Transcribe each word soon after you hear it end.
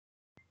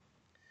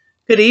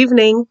Good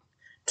evening.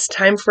 It's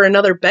time for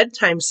another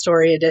bedtime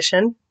story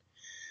edition.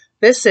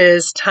 This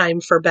is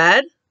Time for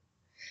Bed,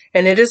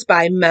 and it is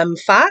by Mem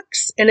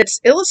Fox, and it's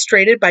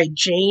illustrated by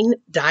Jane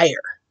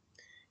Dyer.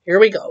 Here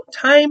we go.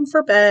 Time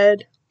for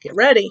bed. Get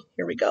ready.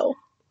 Here we go.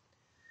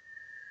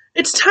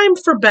 It's time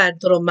for bed,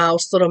 little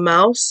mouse, little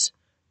mouse.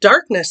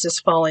 Darkness is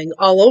falling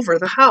all over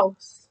the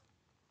house.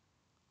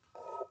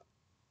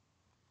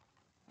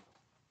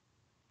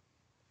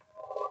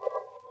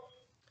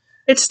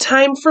 It's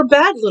time for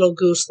bed, little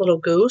goose, little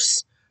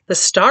goose. The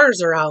stars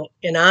are out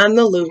and on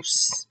the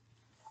loose.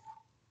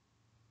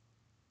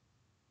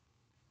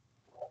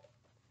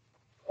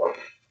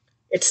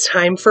 It's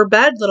time for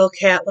bed, little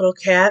cat, little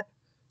cat.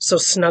 So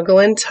snuggle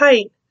in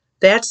tight.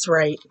 That's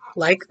right,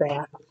 like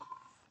that.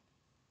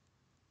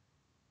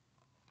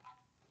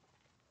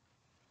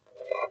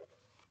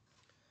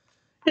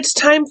 It's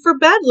time for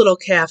bed, little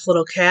calf,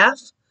 little calf.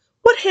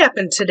 What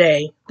happened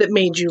today that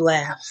made you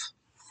laugh?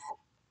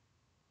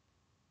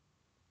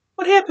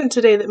 What happened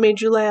today that made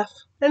you laugh?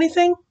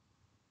 Anything?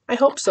 I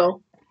hope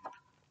so.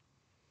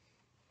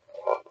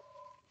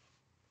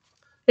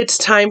 It's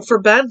time for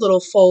bed, little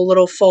foal,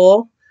 little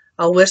foal.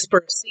 I'll whisper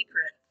a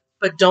secret,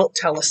 but don't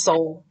tell a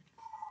soul.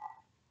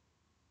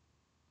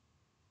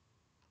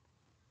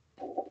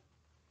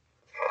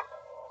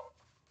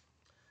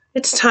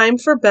 It's time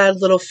for bed,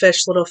 little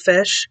fish, little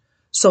fish.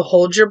 So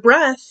hold your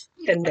breath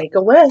and make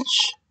a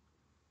wish.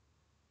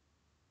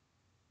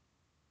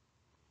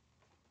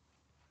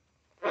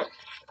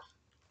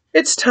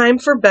 It's time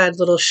for bed,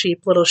 little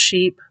sheep, little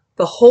sheep.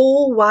 The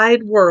whole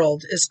wide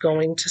world is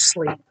going to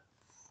sleep.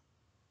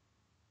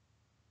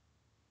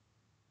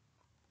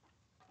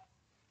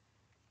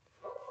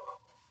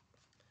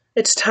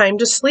 It's time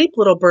to sleep,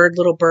 little bird,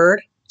 little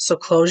bird. So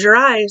close your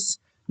eyes,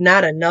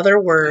 not another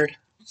word.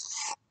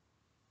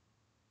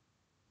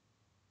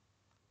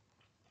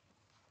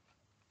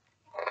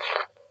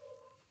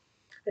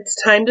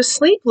 It's time to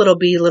sleep, little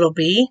bee, little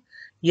bee.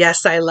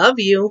 Yes, I love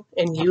you,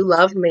 and you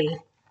love me.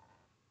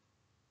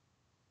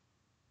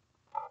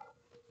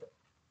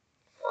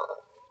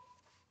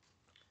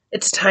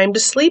 It's time to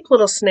sleep,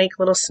 little snake,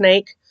 little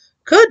snake.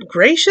 Good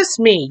gracious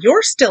me,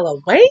 you're still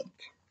awake?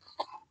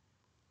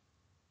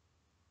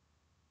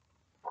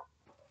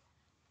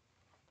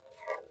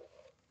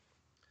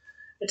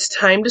 It's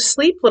time to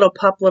sleep, little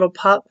pup, little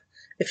pup.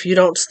 If you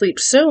don't sleep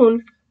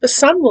soon, the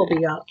sun will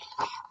be up.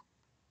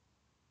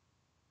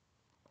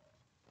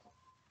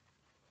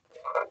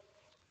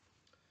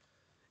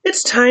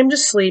 It's time to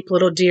sleep,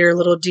 little dear,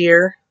 little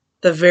dear.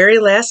 The very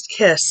last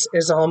kiss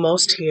is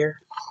almost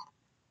here.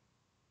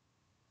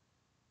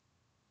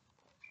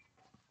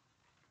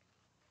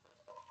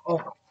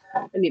 Oh,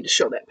 I need to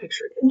show that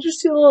picture. Did you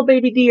see the little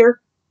baby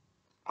deer?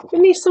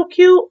 Isn't he so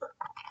cute?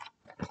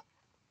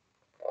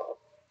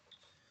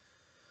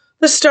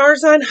 The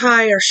stars on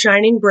high are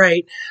shining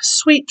bright.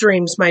 Sweet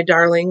dreams, my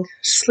darling.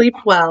 Sleep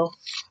well.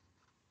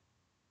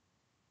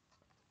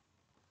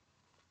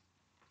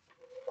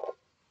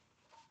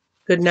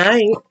 Good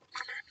night.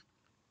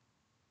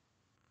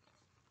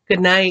 Good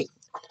night.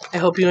 I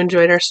hope you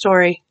enjoyed our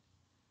story.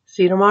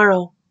 See you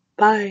tomorrow.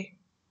 Bye.